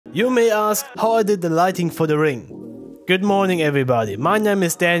You may ask how I did the lighting for the ring. Good morning everybody, my name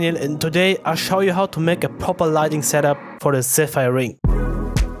is Daniel and today I'll show you how to make a proper lighting setup for the Sapphire ring.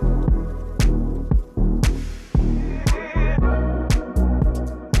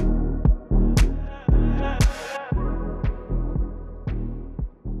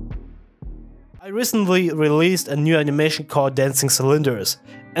 I recently released a new animation called Dancing Cylinders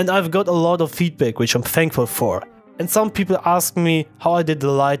and I've got a lot of feedback which I'm thankful for. And some people ask me how I did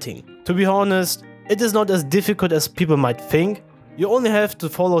the lighting. To be honest, it is not as difficult as people might think. You only have to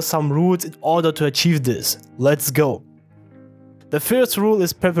follow some rules in order to achieve this. Let's go. The first rule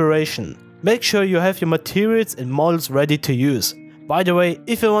is preparation. Make sure you have your materials and models ready to use. By the way,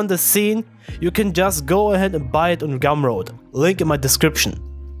 if you want the scene, you can just go ahead and buy it on Gumroad. Link in my description.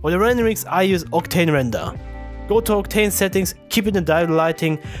 For the renderings I use Octane Render. Go to Octane settings, keep it in diode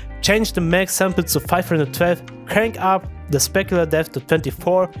lighting, change the max samples to 512, crank up the specular depth to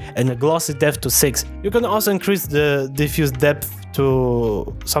 24 and the glossy depth to 6. You can also increase the diffuse depth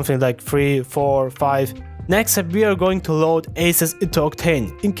to something like 3, 4, 5. Next up we are going to load ACES into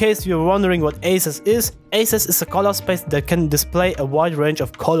Octane. In case you're wondering what ACES is a color space that can display a wide range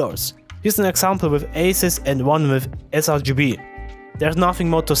of colors. Here's an example with ACES and one with sRGB. There's nothing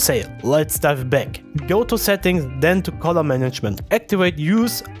more to say, let's dive back. Go to settings, then to color management. Activate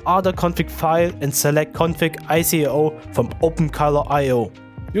use other config file and select config ICAO from OpenColorIO.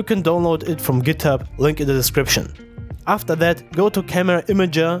 You can download it from GitHub, link in the description. After that, go to camera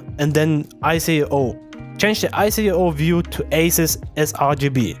imager and then ICAO. Change the ICAO view to ACES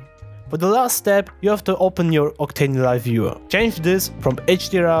sRGB. For the last step, you have to open your Octane Live viewer. Change this from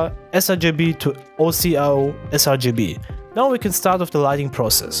HDR sRGB to OCAO sRGB. Now we can start with the lighting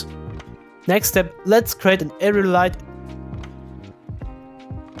process. Next step, let's create an area light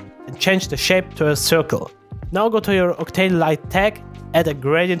and change the shape to a circle. Now go to your Octane Light tag, add a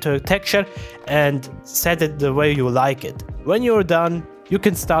gradient to your texture and set it the way you like it. When you're done, you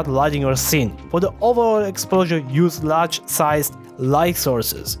can start lighting your scene. For the overall exposure, use large sized light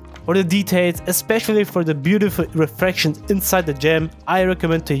sources. For the details, especially for the beautiful reflections inside the gem, I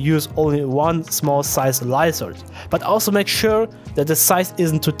recommend to use only one small size light source, but also make sure that the size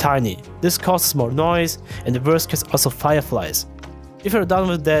isn't too tiny. This causes more noise and the worst case also fireflies. If you're done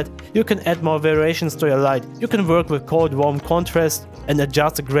with that, you can add more variations to your light. You can work with cold warm contrast and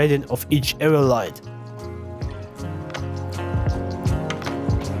adjust the gradient of each area light.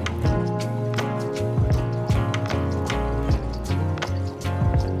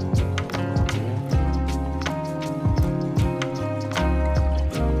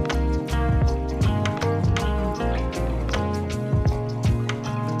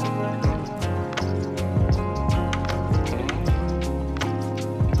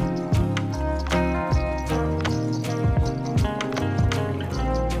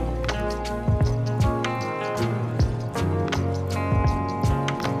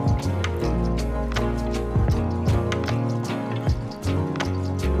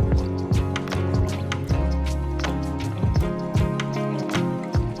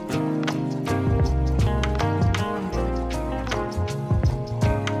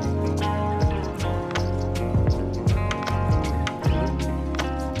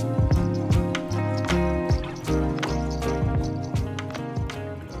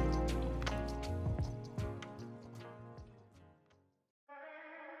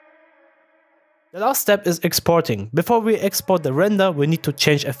 The last step is exporting. Before we export the render, we need to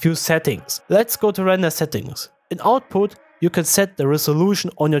change a few settings. Let's go to render settings. In output, you can set the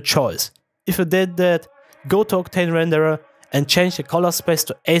resolution on your choice. If you did that, go to Octane Renderer and change the color space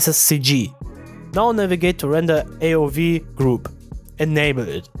to ACES CG. Now navigate to render AOV group. Enable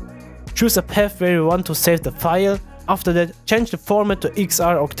it. Choose a path where you want to save the file. After that, change the format to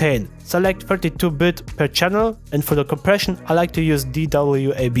XR Octane. Select 32-bit per channel and for the compression I like to use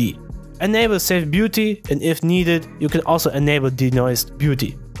DWAB. Enable Save Beauty and if needed, you can also enable Denoised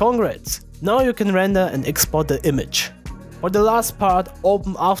Beauty. Congrats! Now you can render and export the image. For the last part,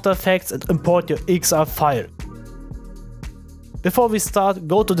 open After Effects and import your XR file. Before we start,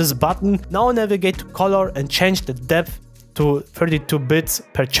 go to this button, now navigate to color and change the depth to 32 bits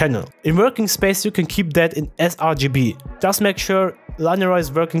per channel. In working space you can keep that in sRGB. Just make sure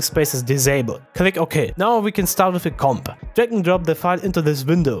linearized working space is disabled. Click OK. Now we can start with a comp. Drag and drop the file into this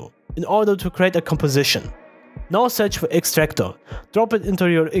window in order to create a composition. Now search for extractor. Drop it into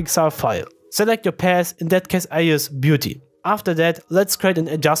your XR file. Select your path, in that case I use Beauty. After that, let's create an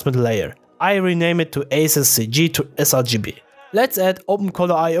adjustment layer. I rename it to ACES CG to sRGB. Let's add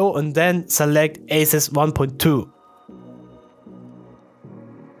OpenColorIO and then select ACES 1.2.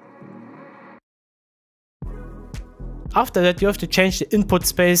 After that you have to change the input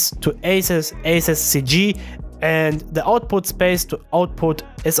space to ASSCG and the output space to output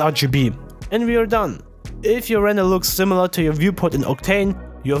sRGB. And we are done. If your render looks similar to your viewport in Octane,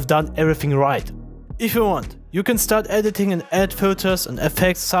 you have done everything right. If you want, you can start editing and add filters and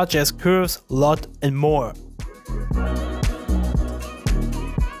effects such as curves, LUT and more.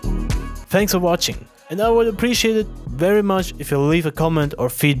 Thanks for watching, and I would appreciate it very much if you leave a comment or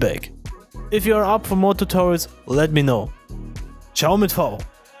feedback. If you are up for more tutorials, let me know. Ciao mit V!